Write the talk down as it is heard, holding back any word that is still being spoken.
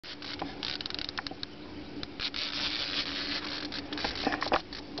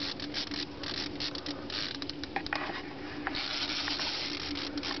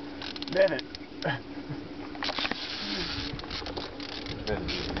Bennett.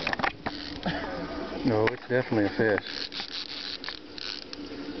 No, it's definitely a fish.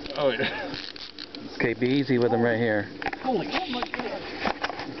 Oh yeah. Okay, be easy with him right here. Holy, oh my god.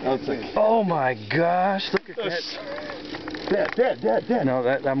 Oh my gosh, look at that. Dead. No,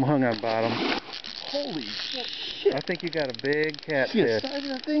 I'm hung on bottom. Holy shit. I think you got a big See the catfish. size of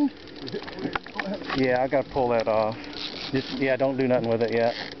that thing? Yeah, I gotta pull that off. Yeah, don't do nothing with it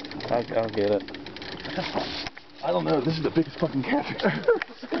yet. I'll get it. I don't know, this is the biggest fucking catfish I've ever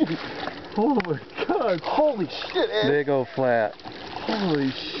seen. Oh my god. Holy shit, Ed. Big old flat.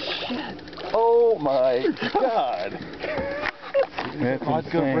 Holy shit. Oh my god. That's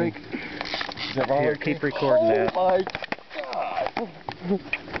Vodka insane. break. Is that Here, keep recording that. Oh my god.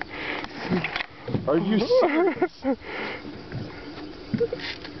 Are you serious?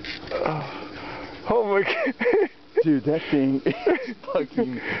 Oh my god. Dude, that thing is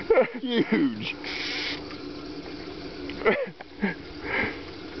fucking huge.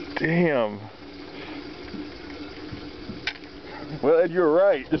 Damn. Well, Ed, you're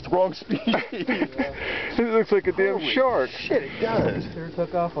right. Just the wrong species. It looks like a damn Holy shark. Shit, it does. Sure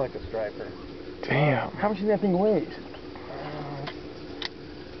took off like a striper. Damn. How much do you think that thing weighs?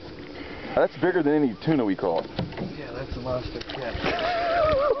 That's bigger than any tuna we caught. Yeah, that's a monster catfish.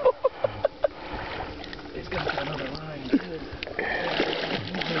 It's got another line too.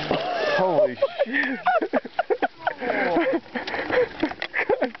 Holy shit.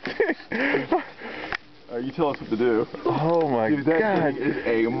 You tell us what to do. Oh my Dude, that god. thing is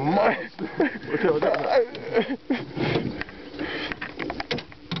a monster.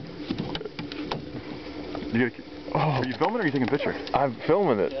 Are you filming or are you taking a picture? I'm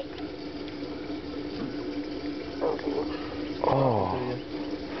filming it. Oh.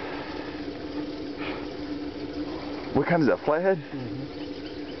 What kind is that, flathead?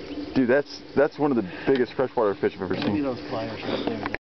 Mm-hmm. Dude, that's one of the biggest freshwater fish I've ever seen. Maybe those pliers right there.